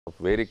of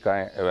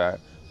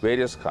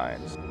various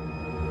kinds.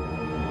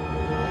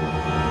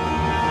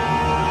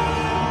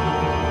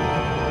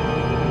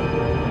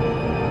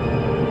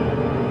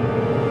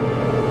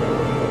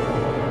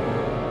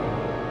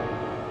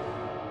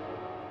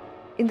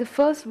 In the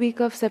first week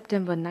of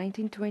September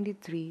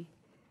 1923,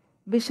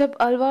 Bishop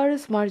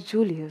Alvares Mar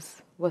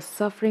Julius was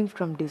suffering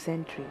from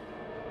dysentery,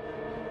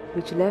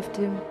 which left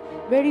him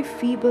very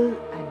feeble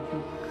and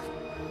weak.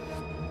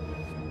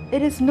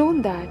 It is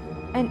known that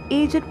an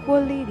aged poor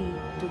lady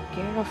took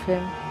care of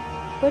him,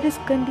 but his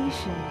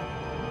condition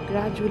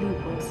gradually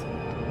worsened.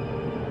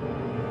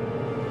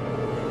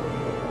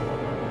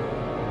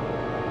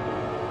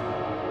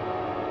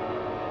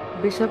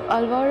 Bishop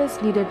Alvares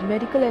needed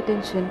medical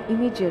attention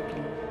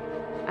immediately,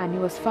 and he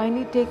was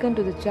finally taken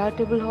to the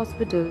charitable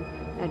hospital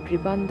at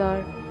Ribandar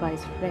by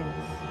his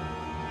friends.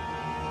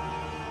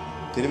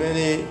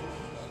 തിരുമേനി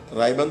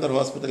റൈബന്ദർ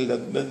ഹോസ്പിറ്റലിൽ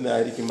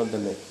അഡ്മിറ്റായിരിക്കുമ്പം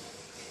തന്നെ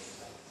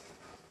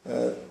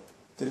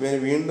തിരുമേനി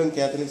വീണ്ടും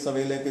Catholic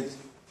സഭയിലേക്ക്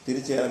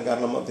തിരിച്ചു ചേരാൻ,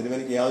 കാരണം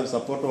തിരുമേനിക്ക് യാതൊരു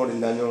സപ്പോർട്ടും കൂടെ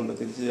ഇല്ലാഞ്ഞുകൊണ്ട്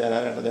തിരിച്ചു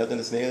ചേരാനായിട്ട്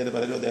അദ്ദേഹത്തിൻ്റെ സ്നേഹിതർ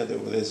പലരും അദ്ദേഹത്തെ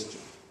ഉപദേശിച്ചു.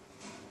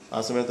 ആ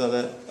സമയത്ത്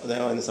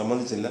അദ്ദേഹം അതിന്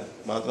സമ്മതിച്ചില്ല.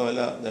 മാത്രമല്ല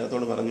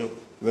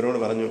ഇവരോട്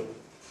പറഞ്ഞു,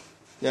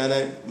 ഞാൻ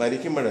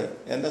മരിക്കുമ്പോൾ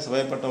എൻ്റെ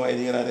സഭയപ്പെട്ട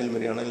വൈദികർ ആരെങ്കിലും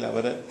വരികയാണെങ്കിൽ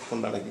അവരെ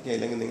കൊണ്ട് അടയ്ക്കുക,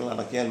 ഇല്ലെങ്കിൽ നിങ്ങൾ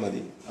അടക്കിയാൽ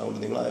മതി, അതുകൊണ്ട്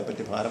നിങ്ങൾ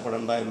അതേപ്പറ്റി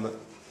ഭാരപ്പെടേണ്ട എന്ന്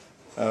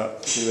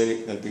തിരുമേനി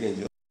കൽപ്പിക്കുകയും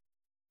ചെയ്തു.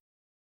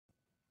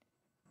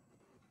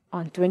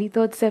 On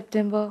 23rd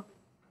September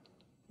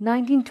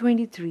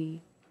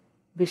 1923,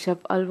 Bishop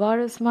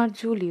Alvares Mar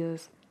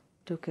Julius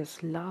took his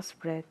last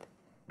breath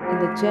in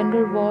the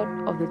general ward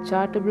of the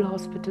charitable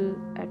hospital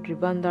at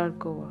Ribandar,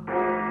 Goa.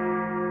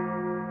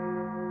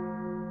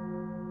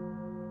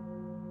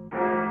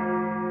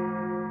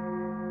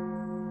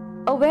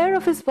 Aware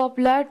of his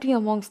popularity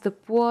amongst the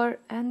poor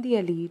and the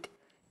elite,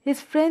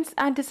 his friends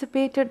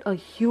anticipated a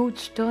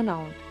huge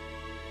turnout.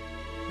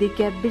 They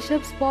kept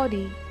Bishop's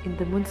body in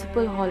the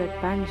municipal hall at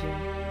Panjim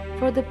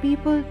for the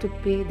people to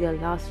pay their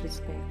last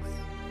respects.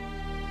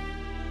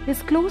 His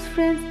close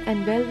friends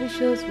and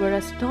well-wishers were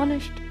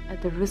astonished at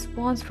the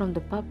response from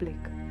the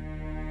public.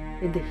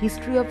 In the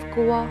history of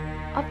Goa,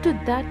 up to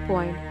that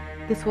point,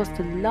 this was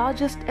the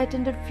largest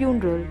attended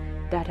funeral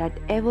that had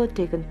ever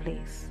taken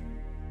place.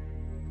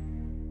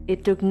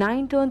 It took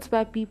 9 turns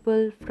by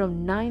people from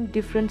 9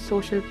 different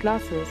social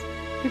classes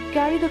to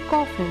carry the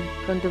coffin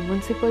from the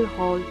municipal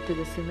hall to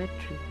the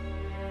cemetery.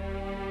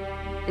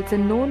 It's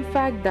a known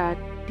fact that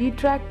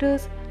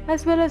detractors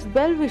as well as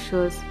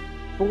well-wishers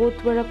both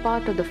were a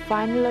part of the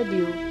final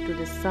adieu to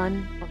the son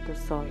of the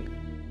soil.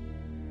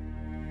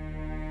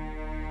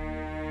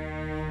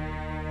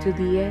 To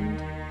the end,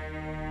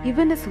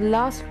 even his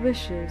last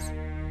wishes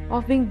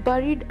of being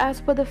buried as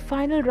per the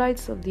final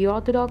rites of the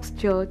Orthodox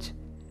Church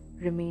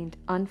remained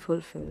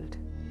unfulfilled.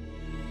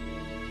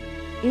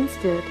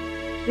 Instead,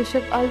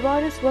 Bishop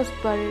Alvares was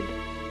buried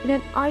in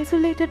an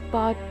isolated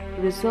part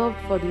reserved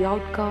for the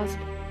outcast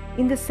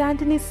in the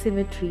Santanese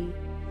cemetery,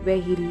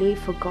 where he lay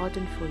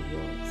forgotten for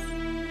years.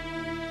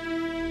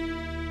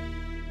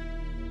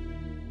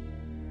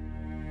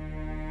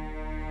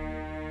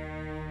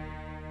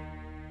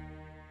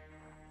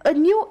 A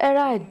new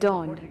era had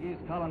dawned.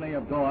 Portuguese colony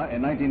of Goa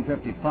in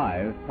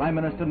 1955, Prime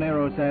Minister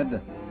Nehru said,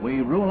 "We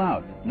rule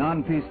out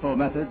non-peaceful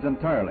methods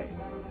entirely."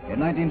 In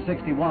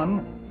 1961,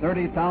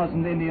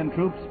 30,000 Indian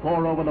troops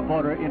poured over the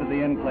border into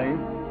the enclave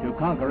to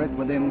conquer it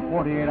within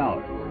 48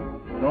 hours.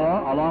 Goa,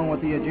 along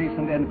with the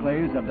adjacent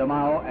enclaves of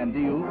Damao and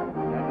Diu,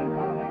 have been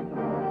colonized.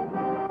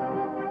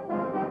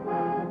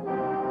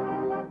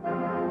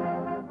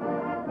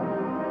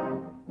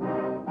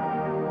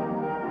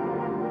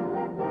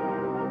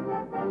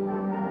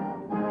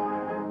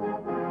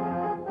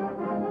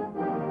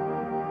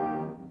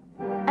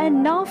 And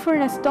now for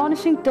an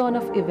astonishing turn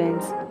of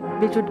events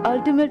which would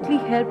ultimately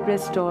help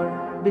restore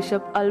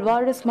Bishop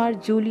Alvares Mar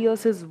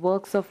Julius's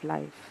works of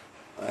life.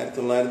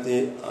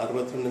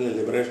 1962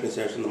 liberation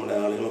ശേഷം നമ്മുടെ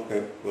ആളുകളൊക്കെ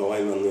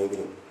ഗോവയിൽ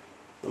വന്നുവെങ്കിലും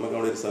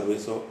നമുക്കവിടെ ഒരു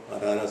സർവീസോ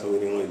ആരാധനാ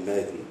സൗകര്യങ്ങളോ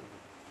ഇല്ലായിരുന്നു.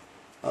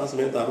 ആ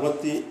സമയത്ത്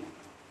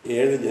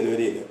 67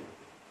 ജനുവരിയിൽ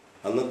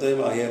അന്നത്തെ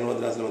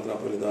ബാഹ്യർമദ്രാസിലെ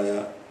മെത്രാപ്പൊലീത്തായ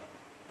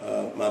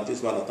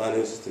മാത്യൂസ് മാർ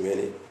അത്താനോസ്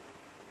തിരുമേനി,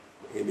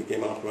 he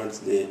became afterwards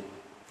the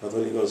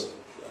Catholicos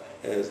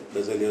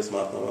Basilius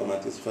Marthama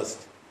Matthews first,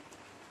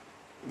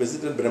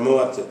 visited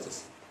Brahmawar churches.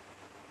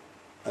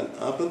 And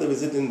after the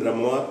visit in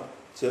Brahmawar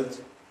church,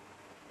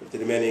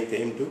 Tirumeni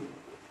came to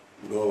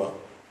Goa.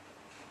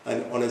 And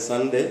on a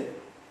Sunday,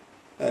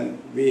 and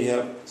we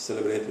have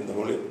celebrated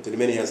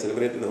Tirumeni has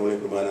celebrated the Holy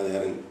Kurbana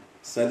there in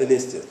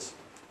Santanese church.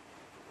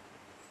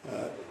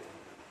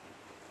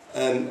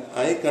 And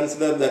I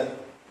consider that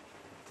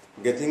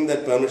getting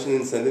that permission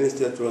in Santanese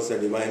church was a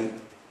divine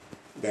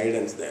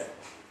guidance there.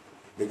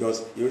 Because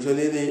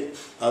usually the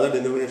other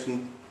denomination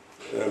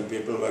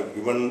people were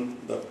given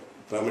the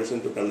permission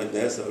to conduct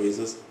their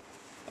services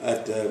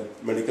at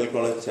medical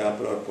college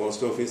chapel or post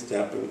office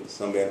chapel,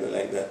 somewhere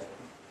like that.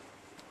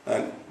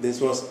 And this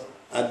was,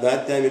 at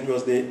that time it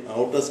was the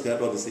outer skirt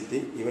of the city,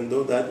 even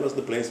though that was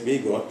the place we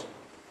got.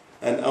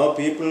 And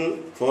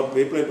for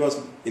people it was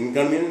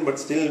inconvenient, but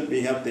still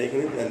we have taken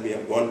it and we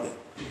have gone there.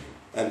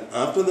 And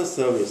after the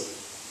service,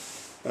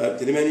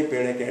 Tirumeni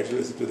paid a casual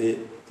visit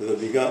to the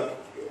vicar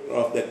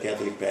of that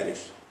Catholic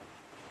parish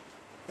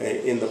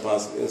in the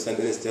St.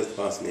 Denis Church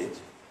parsonage.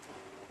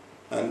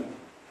 And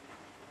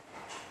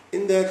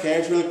in the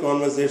casual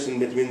conversation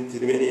between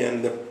Tirumeni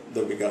and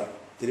the vicar,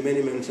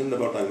 Tirumeni mentioned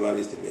about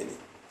Alvares Tirumeni.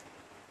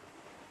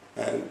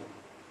 And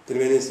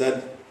Tirumeni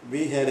said,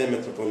 we had a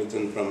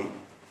metropolitan from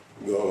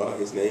Goa,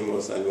 his name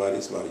was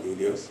Alvares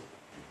Julius,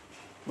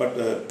 but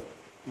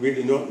we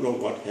did not know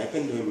what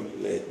happened to him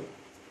later.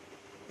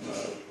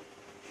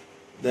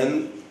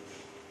 Then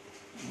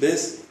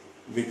this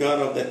vicar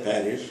of that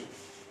parish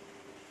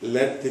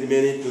led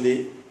Tirumeni to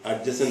the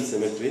adjacent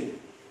cemetery,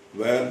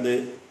 where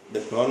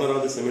the corner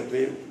of the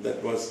cemetery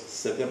that was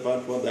set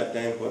apart for that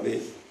time for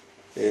the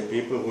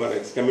people who are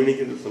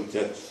excommunicated from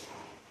church.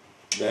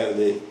 There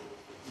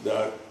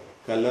the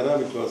caldera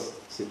which was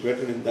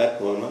situated in that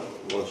corner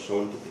was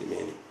shown to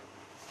Tirumeni.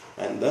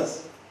 And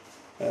thus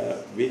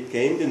we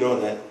came to know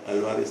that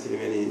Alvares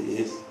Tirumeni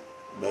is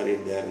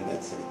buried there in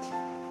that cemetery.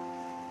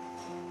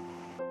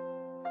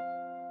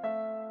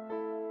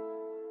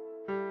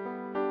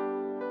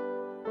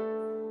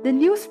 The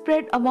news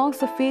spread amongst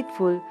the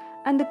faithful,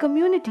 and the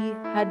community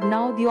had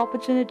now the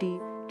opportunity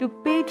to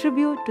pay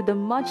tribute to the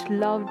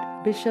much-loved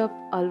Bishop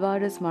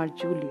Alvares Mar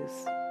Julius.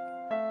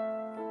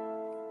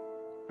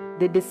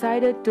 They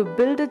decided to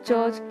build a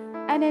church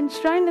and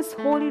enshrine his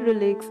holy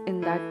relics in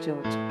that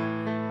church.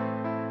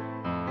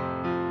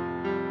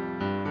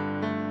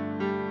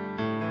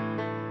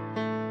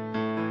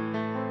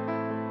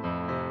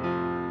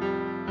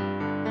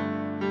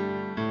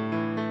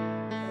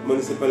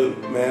 Municipal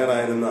Mayor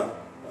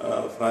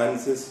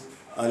Francis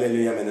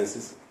Alleluia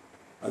Menesis,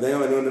 അദ്ദേഹം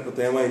അതിനുവേണ്ടി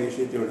പ്രത്യേകമായ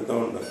initiative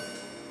എടുത്തുകൊണ്ട്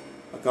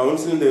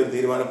കൗൺസിലിൻ്റെ ഒരു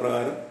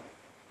തീരുമാനപ്രകാരം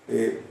ഈ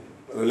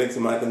റിലക്സ്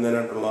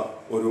മാറ്റുന്നതിനായിട്ടുള്ള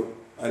ഒരു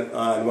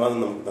അനുവാദം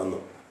നമുക്ക് തന്നു.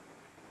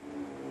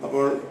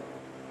 അപ്പോൾ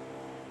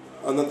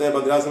അന്നത്തെ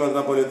ഭദ്രാസന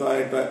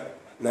മെത്രാപ്പൊലീത്തായിട്ട്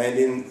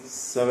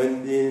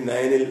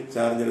 1979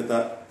 ചാർജ് എടുത്ത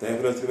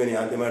തേഫലോസ് തിരുമേനി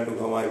ആദ്യമായിട്ട്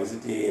ഗോവ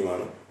വിസിറ്റ്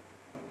ചെയ്യുകയുമാണ്.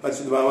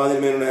 പരിശുദ്ധ ബാബാ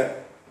തിരുമേനിയുടെ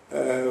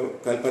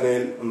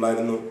കൽപ്പനയിൽ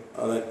ഉണ്ടായിരുന്നു,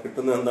 അത്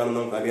കിട്ടുന്നത് എന്താണെന്ന്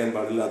നമുക്ക് അറിയാൻ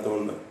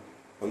പാടില്ലാത്തതുകൊണ്ട്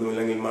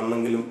ഒന്നുമില്ലെങ്കിൽ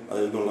മണ്ണെങ്കിലും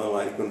അതിൽ നിന്നുള്ളത്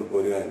വാരിക്കൊണ്ട്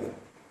പോരുക എന്ന്.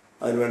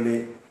 അതിനുവേണ്ടി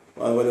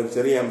അതുപോലെ ഒരു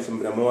ചെറിയ അംശം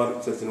ബ്രഹ്മവാർ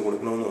ചർച്ചിന്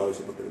കൊടുക്കണമെന്ന്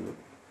ആവശ്യപ്പെട്ടിരുന്നു.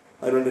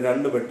 അതിനുവേണ്ടി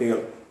 2 പെട്ടികൾ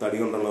തടി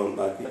കൊണ്ടുള്ളത്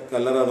ഉണ്ടാക്കി.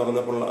 കല്ലറ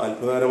തുറന്നപ്പോൾ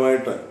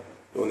അത്ഭുതകരമായിട്ട്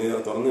തോന്നിയത്,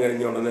 തുറന്നു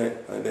കഴിഞ്ഞ ഉടനെ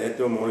അതിൻ്റെ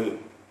ഏറ്റവും മുകളിൽ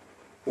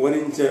 1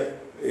 ഇഞ്ച്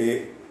ഈ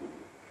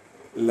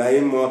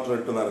ലൈം വാട്ടർ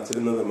ഇട്ട്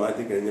നിറച്ചിരുന്നത്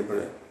മാറ്റിക്കഴിഞ്ഞപ്പോൾ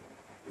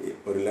ഈ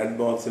ഒരു ലെഡ്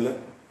ബോക്സിൽ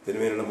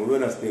തിരുമേനിയുടെ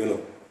മുഴുവൻ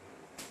അസ്ഥികളും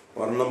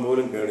ഒരെണ്ണം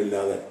പോലും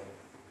കേടില്ലാതെ,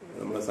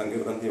 നമ്മുടെ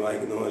സങ്കീർത്തനത്തിൽ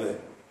വായിക്കുന്ന പോലെ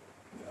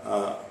ആ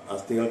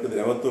അസ്ഥികൾക്ക്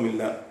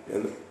ദ്രവത്വമില്ല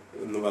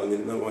എന്ന്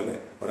പറഞ്ഞിരുന്ന പോലെ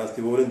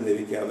ഒരസ്ഥി പോലും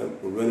ദ്രവിക്കാതെ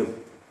മുഴുവനും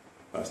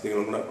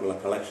അസ്ഥികളും കൂടെ ഉള്ള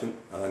കളക്ഷൻ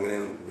അതങ്ങനെ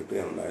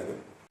കിട്ടുകയാണുണ്ടായത്.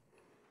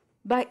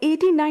 By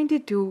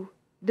 1892,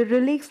 the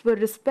relics were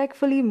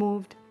respectfully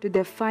moved to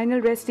their final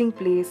resting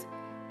place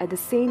at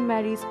the St.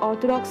 Mary's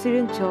Orthodox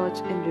Syrian Church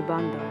in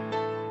Ribanda.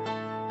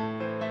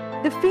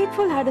 The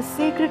faithful had a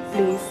sacred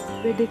place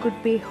where they could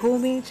pay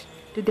homage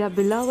to their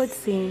beloved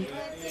saint,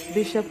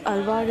 Bishop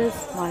Alvares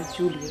Mar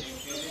Julius.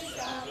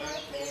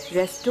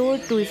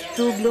 Restored to his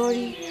true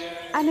glory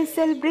and in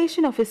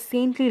celebration of his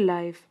saintly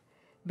life,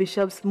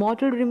 Bishop's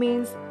mortal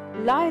remains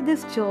lie at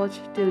this church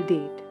till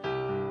date.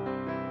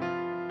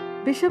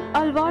 Bishop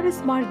Alvares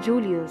Mar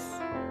Julius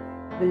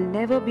will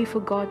never be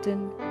forgotten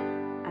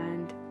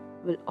and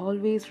will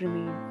always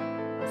remain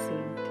a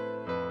saint.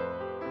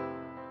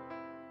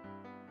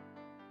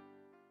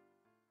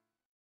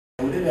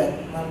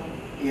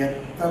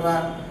 എത്ര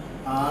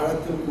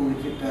ആഴത്തിൽ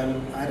കുഴിച്ചിട്ടാലും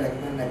ആ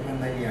രത്നം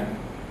തന്നെയാണ്.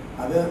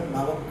 അത്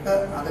നമുക്ക്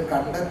അത്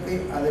കണ്ടെത്തി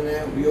അതിനെ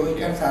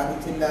ഉപയോഗിക്കാൻ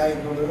സാധിച്ചില്ല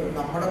എന്നുള്ളത്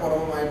നമ്മുടെ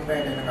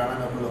കുറവുമായിട്ടായിട്ട് തന്നെ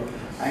കാണാനുള്ളൂ.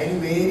 അതിന്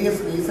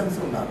വേരിയസ് റീസൺസ്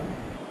ഉണ്ടാകും.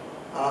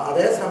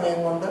 അതേ സമയം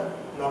കൊണ്ട്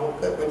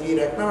നമുക്ക് ഇപ്പം ഈ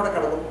രത്നം അവിടെ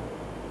കിടക്കും,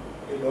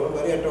 ലോൺ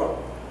വരെ ഏറ്റവും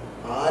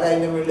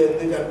ആരതിൻ്റെ മുകളിൽ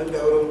എന്ത് ചണ്ടും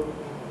ചവറും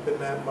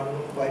പിന്നെ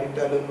മണ്ണും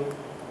വാരിട്ടാലൊന്നും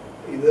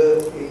ഇത്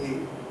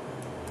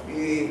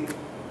ഈ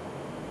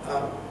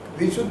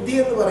വിശുദ്ധി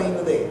എന്ന്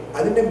പറയുന്നത്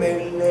അതിൻ്റെ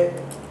മേളിലെ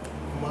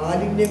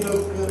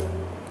മാലിന്യങ്ങൾക്ക്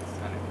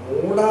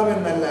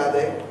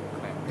മൂടാമെന്നല്ലാതെ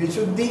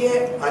വിശുദ്ധിയെ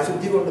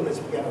അശുദ്ധി കൊണ്ട്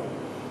നശിപ്പിക്കാനാണ്.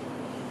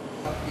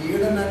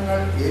 പീഡനങ്ങൾ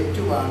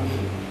ഏറ്റുവാങ്ങി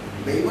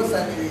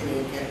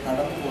ദൈവസന്നിധിയിലേക്ക്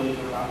കടന്നു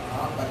പോയിട്ടുള്ള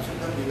ആ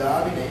പരിശുദ്ധ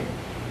പിതാവിനെ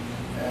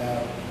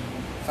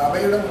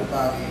സഭയുടെ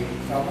മുൻപാകെയും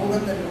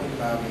സമൂഹത്തിൻ്റെ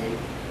മുൻപാകെയും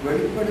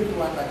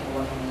വെളിപ്പെടുത്തുവാൻ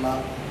തക്കവണ്ണമുള്ള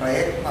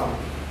പ്രയത്നം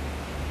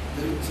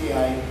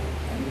തീർച്ചയായും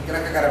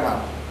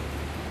അനുഗ്രഹകരമാണ്.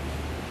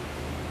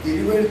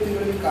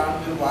 തിരുവെഴുത്തുകളിൽ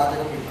കാണുന്നൊരു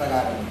വാചകം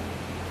ഇപ്രകാരമുണ്ട്: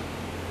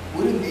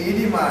 ഒരു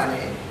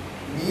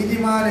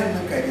നീതിമാൻ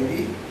എന്ന്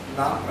കരുതി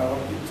നാം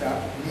പ്രവർത്തിച്ച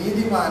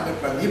നീതിമാന്റെ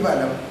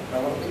പ്രതിഫലം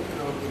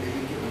പ്രവർത്തിക്കുന്നവർക്ക്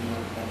ലഭിക്കുമെന്ന്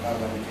കർത്താവ്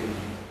പറഞ്ഞിരിക്കുന്നു.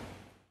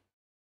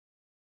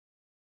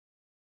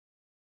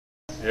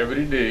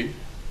 Every day,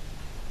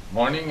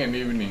 morning and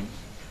evening,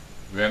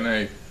 when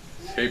I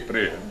say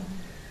prayer,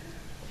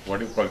 what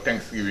you call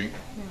Thanksgiving,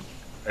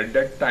 at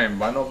that time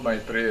one of my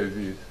prayers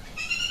is,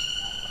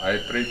 I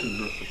pray to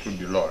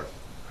the Lord.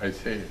 I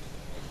say,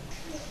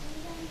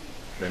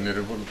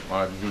 Venerable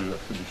Julius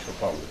Bishop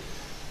Alvares,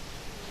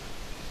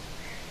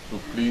 to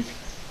please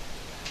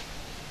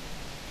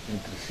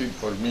intercede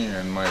for me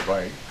and my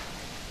wife,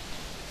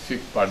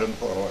 seek pardon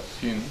for our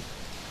sins,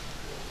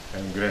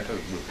 and grant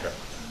us good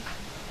health.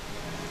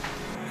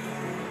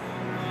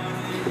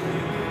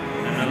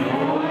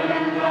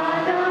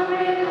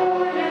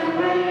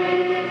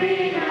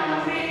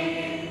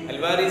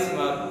 Alvares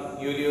Mar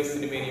Julius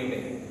Rimeniude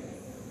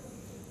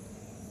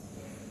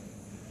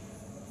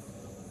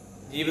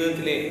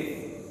ജീവിതത്തിലെ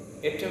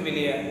ഏറ്റവും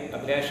വലിയ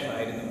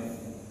അഭിലാഷമായിരുന്നു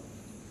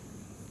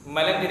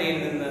മലങ്കരയിൽ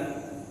നിന്ന്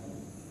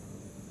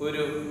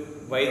ഒരു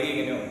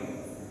വൈദികനോ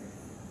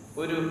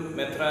ഒരു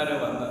മെത്രാനോ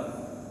വന്ന്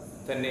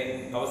തന്നെ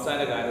അവസാന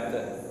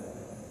കാലത്ത്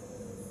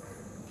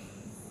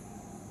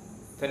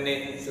തന്നെ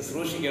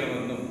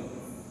ശുശ്രൂഷിക്കണമെന്നും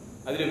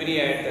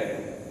അതിലുപരിയായിട്ട്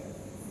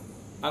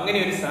അങ്ങനെ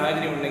ഒരു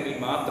സാഹചര്യം ഉണ്ടെങ്കിൽ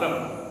മാത്രം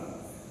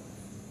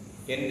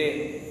എൻ്റെ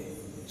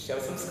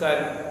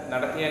ശവസംസ്കാരം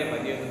നടത്തിയാൽ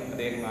മതിയെന്നും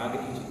അദ്ദേഹം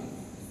ആഗ്രഹിച്ചു.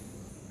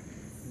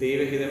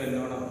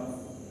 ദൈവഹിതമെന്നോണം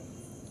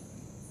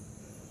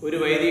ഒരു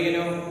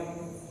വൈദികനോ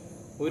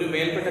ഒരു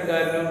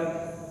മേൽപ്പെട്ടക്കാരനോ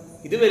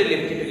ഇതുവരെ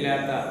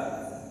ലഭിച്ചിട്ടില്ലാത്ത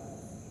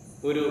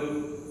ഒരു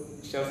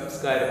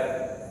ശവസംസ്കാരം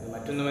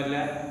മറ്റൊന്നുമല്ല,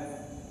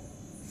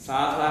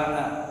 സാധാരണ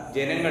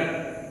ജനങ്ങൾ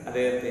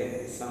അദ്ദേഹത്തെ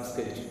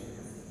സംസ്കരിച്ചു.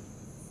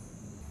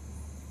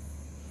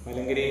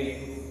 മലങ്കരയിൽ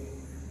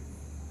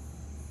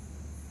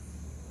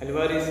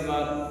അൽവാരീസ്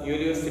മാർ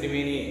യൂലിയോസ്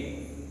തിരുമേനിയെ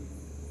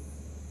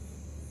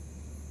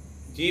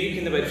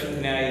ജീവിക്കുന്ന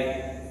പരിശുദ്ധനായി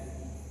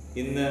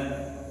ഇന്ന്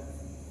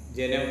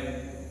ജനം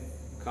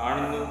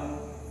കാണുന്നു.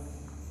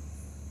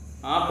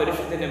 ആ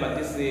പരിശുദ്ധന്റെ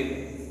മധ്യസ്ഥതയിൽ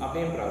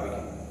അഭയം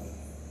പ്രാപിക്കുന്നു.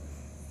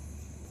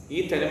 ഈ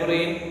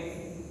തലമുറയിൽ,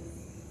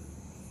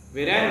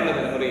 വരാനുള്ള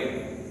തലമുറയിൽ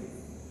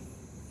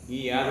ഈ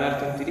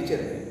യാഥാർത്ഥ്യം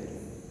തിരിച്ചറിഞ്ഞ്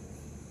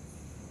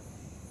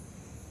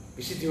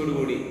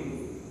വിശുദ്ധിയോടുകൂടി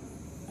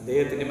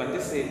അദ്ദേഹത്തിൻ്റെ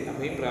മധ്യസ്ഥയിൽ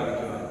അഭയം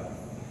പ്രാപിക്കുവാൻ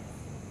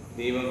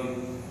ദൈവം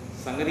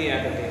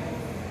സംഗതിയാകട്ടെ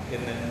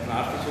എന്ന്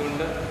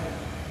പ്രാർത്ഥിച്ചുകൊണ്ട്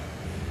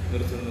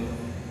നിർത്തുന്നു.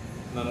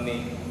 നന്ദി.